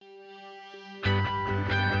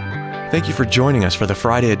Thank you for joining us for the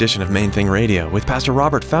Friday edition of Main Thing Radio with Pastor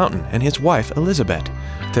Robert Fountain and his wife, Elizabeth.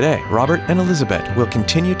 Today, Robert and Elizabeth will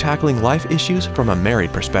continue tackling life issues from a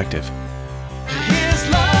married perspective. His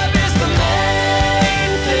love is the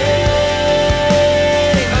main thing.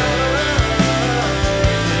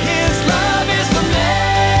 His love is the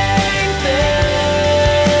main thing.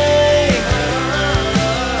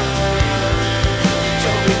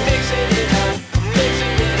 So we mixing it up,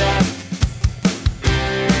 mixing it up.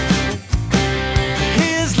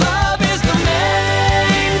 His love is the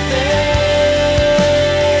main thing.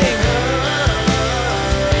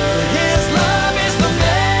 His love is the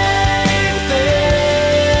main thing.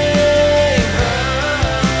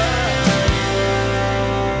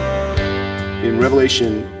 In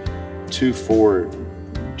Revelation 2:4,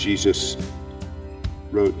 Jesus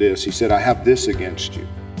wrote this. He said, I have this against you,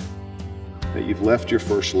 that you've left your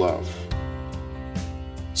first love.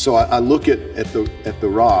 So I look at the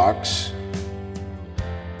rocks,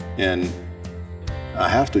 and I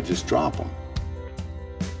have to just drop them.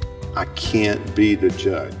 I can't be the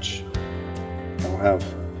judge. I don't have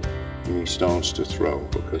any stones to throw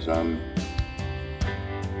because I'm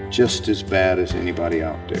just as bad as anybody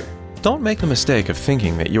out there. Don't make the mistake of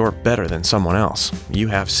thinking that you're better than someone else. You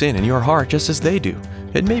have sin in your heart just as they do.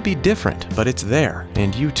 It may be different, but it's there,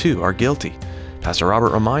 and you too are guilty. Pastor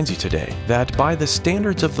Robert reminds you today that by the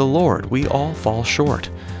standards of the Lord, we all fall short.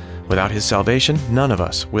 Without His salvation, none of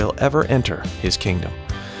us will ever enter His kingdom.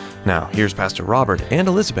 Now, here's Pastor Robert and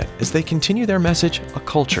Elizabeth as they continue their message, A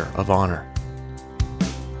Culture of Honor.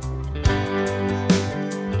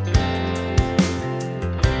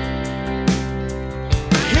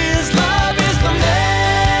 His love is the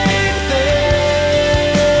main thing.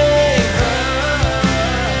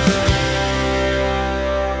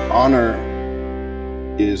 Honor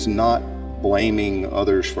is not blaming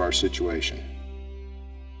others for our situation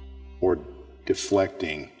or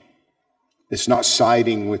deflecting. It's not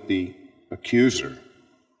siding with the accuser,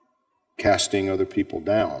 casting other people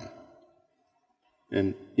down.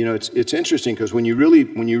 And you know, it's interesting because when you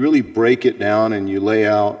really break it down and you lay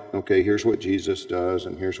out, okay, here's what Jesus does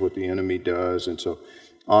and here's what the enemy does, and so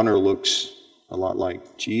honor looks a lot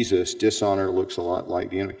like Jesus, dishonor looks a lot like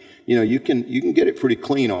the enemy. You know, you can get it pretty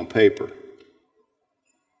clean on paper.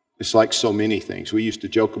 It's like so many things. We used to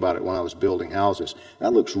joke about it when I was building houses.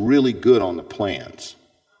 That looks really good on the plans,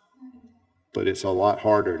 but it's a lot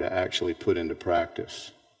harder to actually put into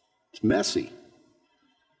practice. It's messy.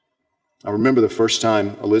 I remember the first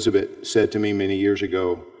time Elizabeth said to me many years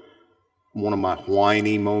ago, one of my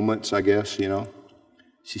whiny moments, I guess, you know,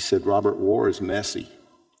 she said, Robert, war is messy,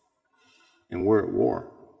 and we're at war.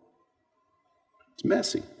 It's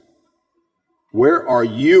messy. Where are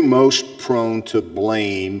you most prone to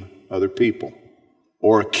blame other people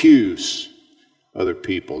or accuse other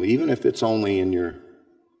people, even if it's only in your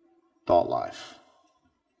thought life?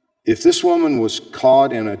 If this woman was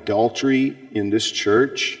caught in adultery in this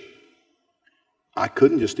church, I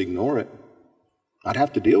couldn't just ignore it. I'd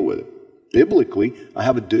have to deal with it. Biblically, I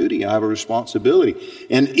have a duty, I have a responsibility.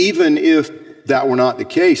 And even if that were not the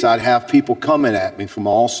case, I'd have people coming at me from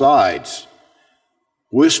all sides,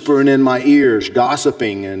 whispering in my ears,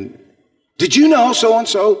 gossiping, and, did you know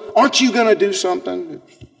so-and-so? Aren't you going to do something?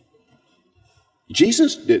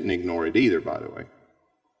 Jesus didn't ignore it either, by the way.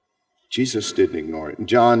 Jesus didn't ignore it. In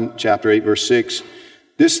John chapter 8, verse 6,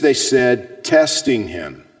 this they said, testing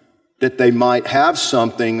him, that they might have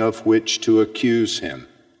something of which to accuse him.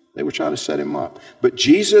 They were trying to set him up. But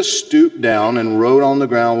Jesus stooped down and wrote on the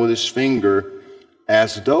ground with his finger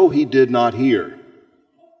as though he did not hear.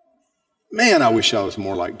 Man, I wish I was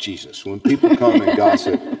more like Jesus. When people come and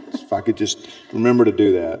gossip, if I could just remember to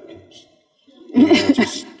do that. You know,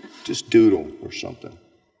 just doodle or something.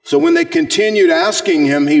 So when they continued asking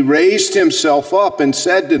him, he raised himself up and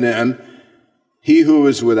said to them, he who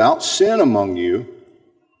is without sin among you,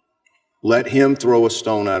 let him throw a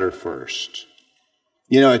stone at her first.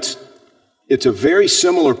 You know, it's a very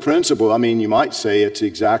similar principle. I mean, you might say it's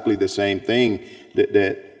exactly the same thing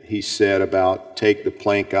that he said about take the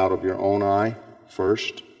plank out of your own eye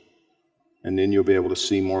first, and then you'll be able to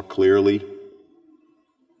see more clearly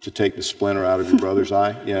to take the splinter out of your brother's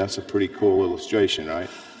eye. Yeah, that's a pretty cool illustration, right?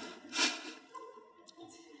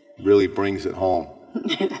 Really brings it home.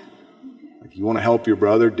 Like, you want to help your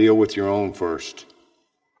brother, deal with your own first.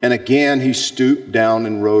 And again, he stooped down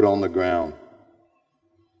and wrote on the ground.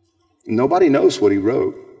 Nobody knows what he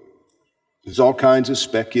wrote. There's all kinds of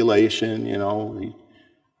speculation, you know.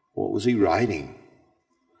 What was he writing?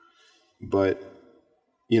 But,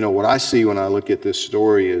 you know, what I see when I look at this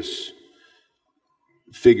story is,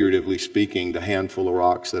 figuratively speaking, the handful of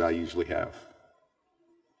rocks that I usually have.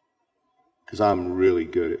 because I'm really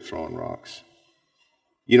good at throwing rocks.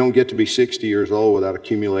 You don't get to be 60 years old without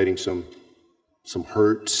accumulating some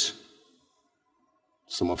hurts,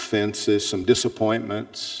 some offenses, some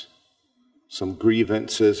disappointments, some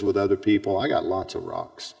grievances with other people. I got lots of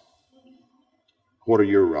rocks. What are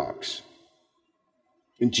your rocks?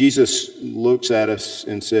 And Jesus looks at us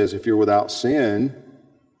and says, if you're without sin,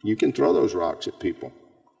 you can throw those rocks at people.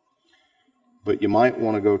 But you might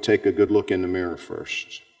want to go take a good look in the mirror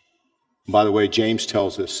first. By the way, James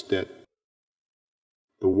tells us that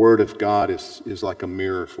the Word of God is like a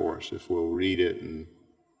mirror for us if we'll read it. And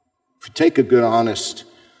if you take a good, honest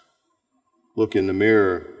look in the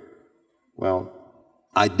mirror, well,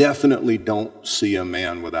 I definitely don't see a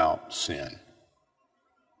man without sin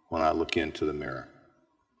when I look into the mirror.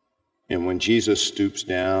 And when Jesus stoops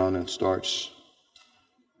down and starts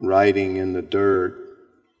writing in the dirt,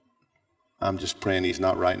 I'm just praying he's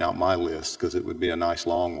not writing out my list, because it would be a nice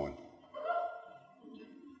long one.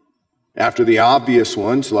 After the obvious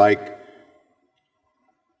ones like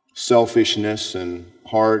selfishness and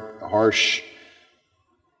harsh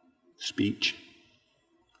speech,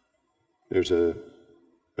 there's a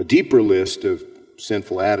deeper list of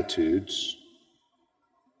sinful attitudes,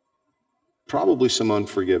 probably some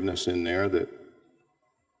unforgiveness in there that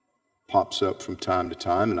pops up from time to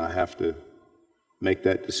time, and I have to make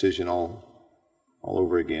that decision all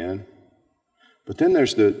over again. But then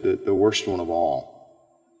there's the worst one of all.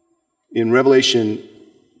 In Revelation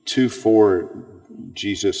 2:4,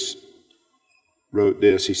 Jesus wrote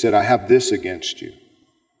this. He said, I have this against you,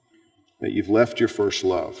 that you've left your first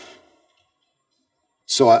love.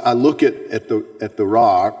 So I look at the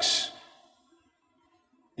rocks,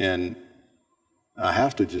 and I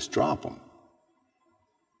have to just drop them.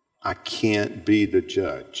 I can't be the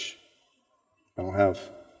judge. I don't have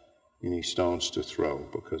any stones to throw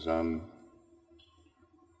because I'm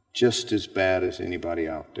just as bad as anybody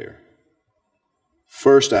out there.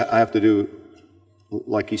 First, I have to do,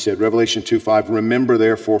 like he said, Revelation 2:5, remember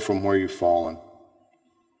therefore from where you've fallen.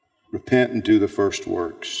 Repent and do the first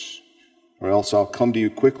works, or else I'll come to you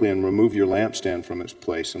quickly and remove your lampstand from its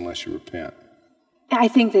place unless you repent. I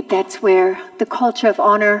think that's where the culture of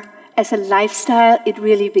honor as a lifestyle, it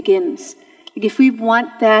really begins. If we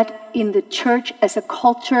want that in the church as a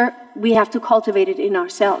culture, we have to cultivate it in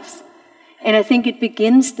ourselves. And I think it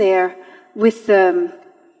begins there with,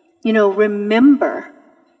 remember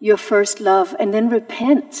your first love, and then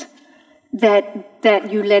repent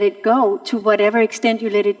that you let it go to whatever extent you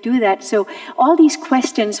let it do that. So all these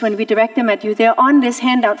questions, when we direct them at you, they're on this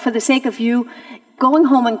handout for the sake of you going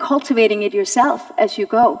home and cultivating it yourself as you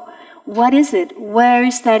go. What is it? Where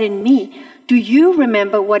is that in me? Do you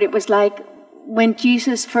remember what it was like when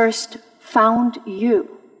Jesus first found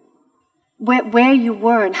you? Where you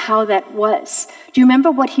were and how that was? Do you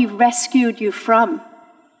remember what he rescued you from?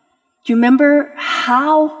 Do you remember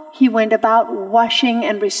how he went about washing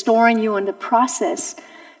and restoring you in the process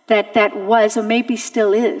that was, or maybe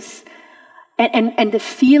still is? And the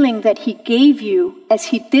feeling that he gave you as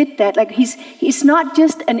he did that, like it's not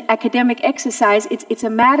just an academic exercise, it's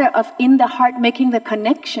a matter of in the heart making the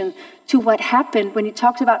connection to what happened when he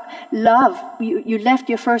talks about love. You left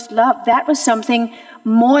your first love. That was something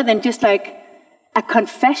more than just like a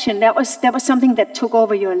confession. That was something that took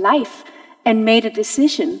over your life and made a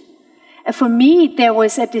decision. And for me, there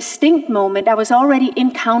was a distinct moment. I was already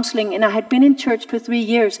in counseling, and I had been in church for 3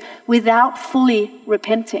 years without fully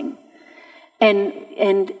repenting.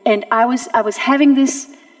 And I was having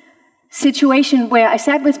this situation where I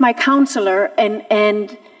sat with my counselor,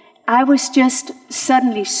 and I was just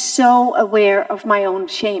suddenly so aware of my own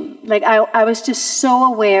shame. Like I was just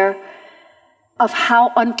so aware of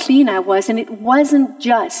how unclean I was. And it wasn't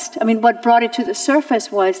just, what brought it to the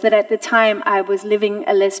surface was that at the time I was living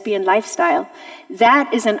a lesbian lifestyle.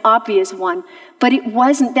 That is an obvious one. But it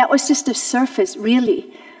wasn't, that was just the surface,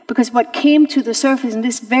 really. Because what came to the surface in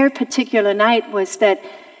this very particular night was that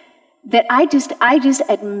I just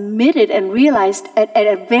admitted and realized at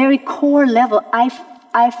a very core level,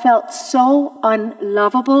 I felt so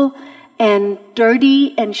unlovable and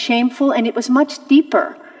dirty and shameful, and it was much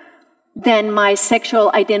deeper than my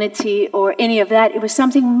sexual identity or any of that. It was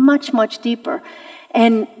something much, much deeper.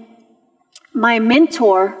 And my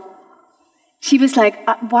mentor, she was like,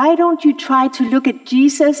 why don't you try to look at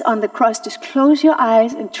Jesus on the cross? Just close your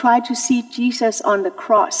eyes and try to see Jesus on the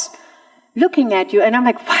cross looking at you. And I'm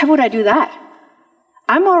like, why would I do that?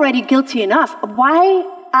 I'm already guilty enough. Why?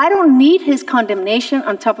 I don't need his condemnation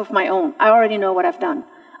on top of my own. I already know what I've done.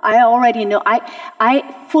 I already know.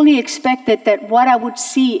 I fully expected that what I would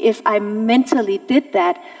see if I mentally did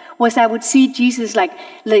that was I would see Jesus like,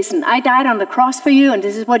 listen, I died on the cross for you, and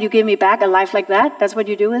this is what you give me back, a life like that? That's what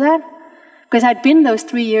you do with that? Because I'd been those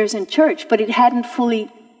 3 years in church, but it hadn't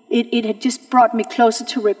fully, it had just brought me closer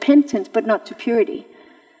to repentance, but not to purity.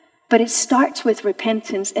 But it starts with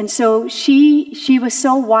repentance. And so she was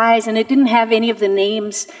so wise, and it didn't have any of the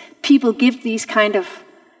names people give these kind of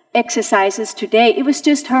exercises today. It was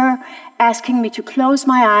just her asking me to close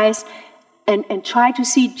my eyes and try to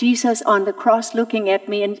see Jesus on the cross looking at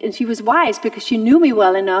me. And she was wise because she knew me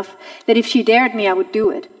well enough that if she dared me, I would do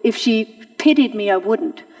it. If she pitied me, I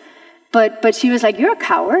wouldn't. But she was like, you're a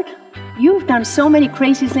coward. You've done so many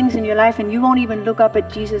crazy things in your life, and you won't even look up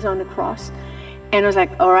at Jesus on the cross. And I was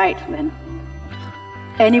like, all right, then.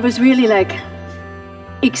 And it was really like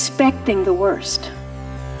expecting the worst.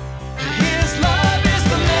 His love is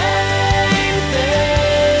the main thing.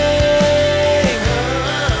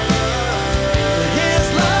 His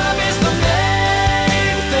love is the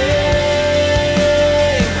main thing.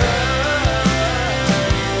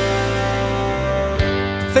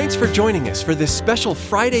 Thanks for joining us for this special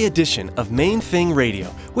Friday edition of Main Thing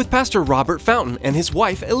Radio with Pastor Robert Fountain and his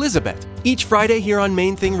wife, Elizabeth. Each Friday here on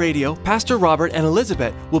Main Thing Radio, Pastor Robert and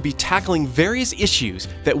Elizabeth will be tackling various issues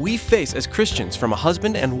that we face as Christians from a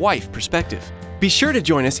husband and wife perspective. Be sure to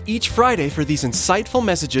join us each Friday for these insightful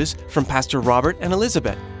messages from Pastor Robert and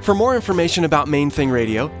Elizabeth. For more information about Main Thing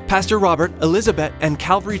Radio, Pastor Robert, Elizabeth, and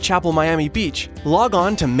Calvary Chapel, Miami Beach, log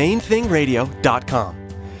on to mainthingradio.com.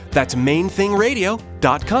 That's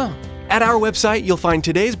mainthingradio.com. At our website, you'll find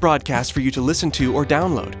today's broadcast for you to listen to or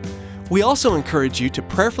download. We also encourage you to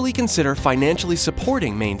prayerfully consider financially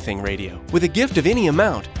supporting Main Thing Radio. With a gift of any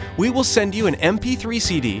amount, we will send you an MP3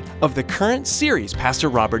 CD of the current series Pastor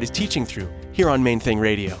Robert is teaching through here on Main Thing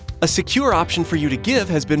Radio. A secure option for you to give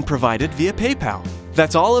has been provided via PayPal.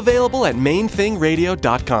 That's all available at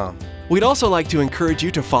mainthingradio.com. We'd also like to encourage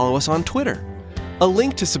you to follow us on Twitter. A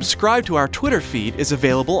link to subscribe to our Twitter feed is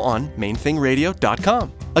available on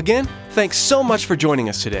mainthingradio.com. Again, thanks so much for joining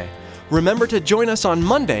us today. Remember to join us on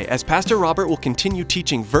Monday as Pastor Robert will continue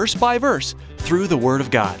teaching verse by verse through the Word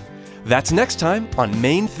of God. That's next time on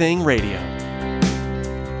Main Thing Radio.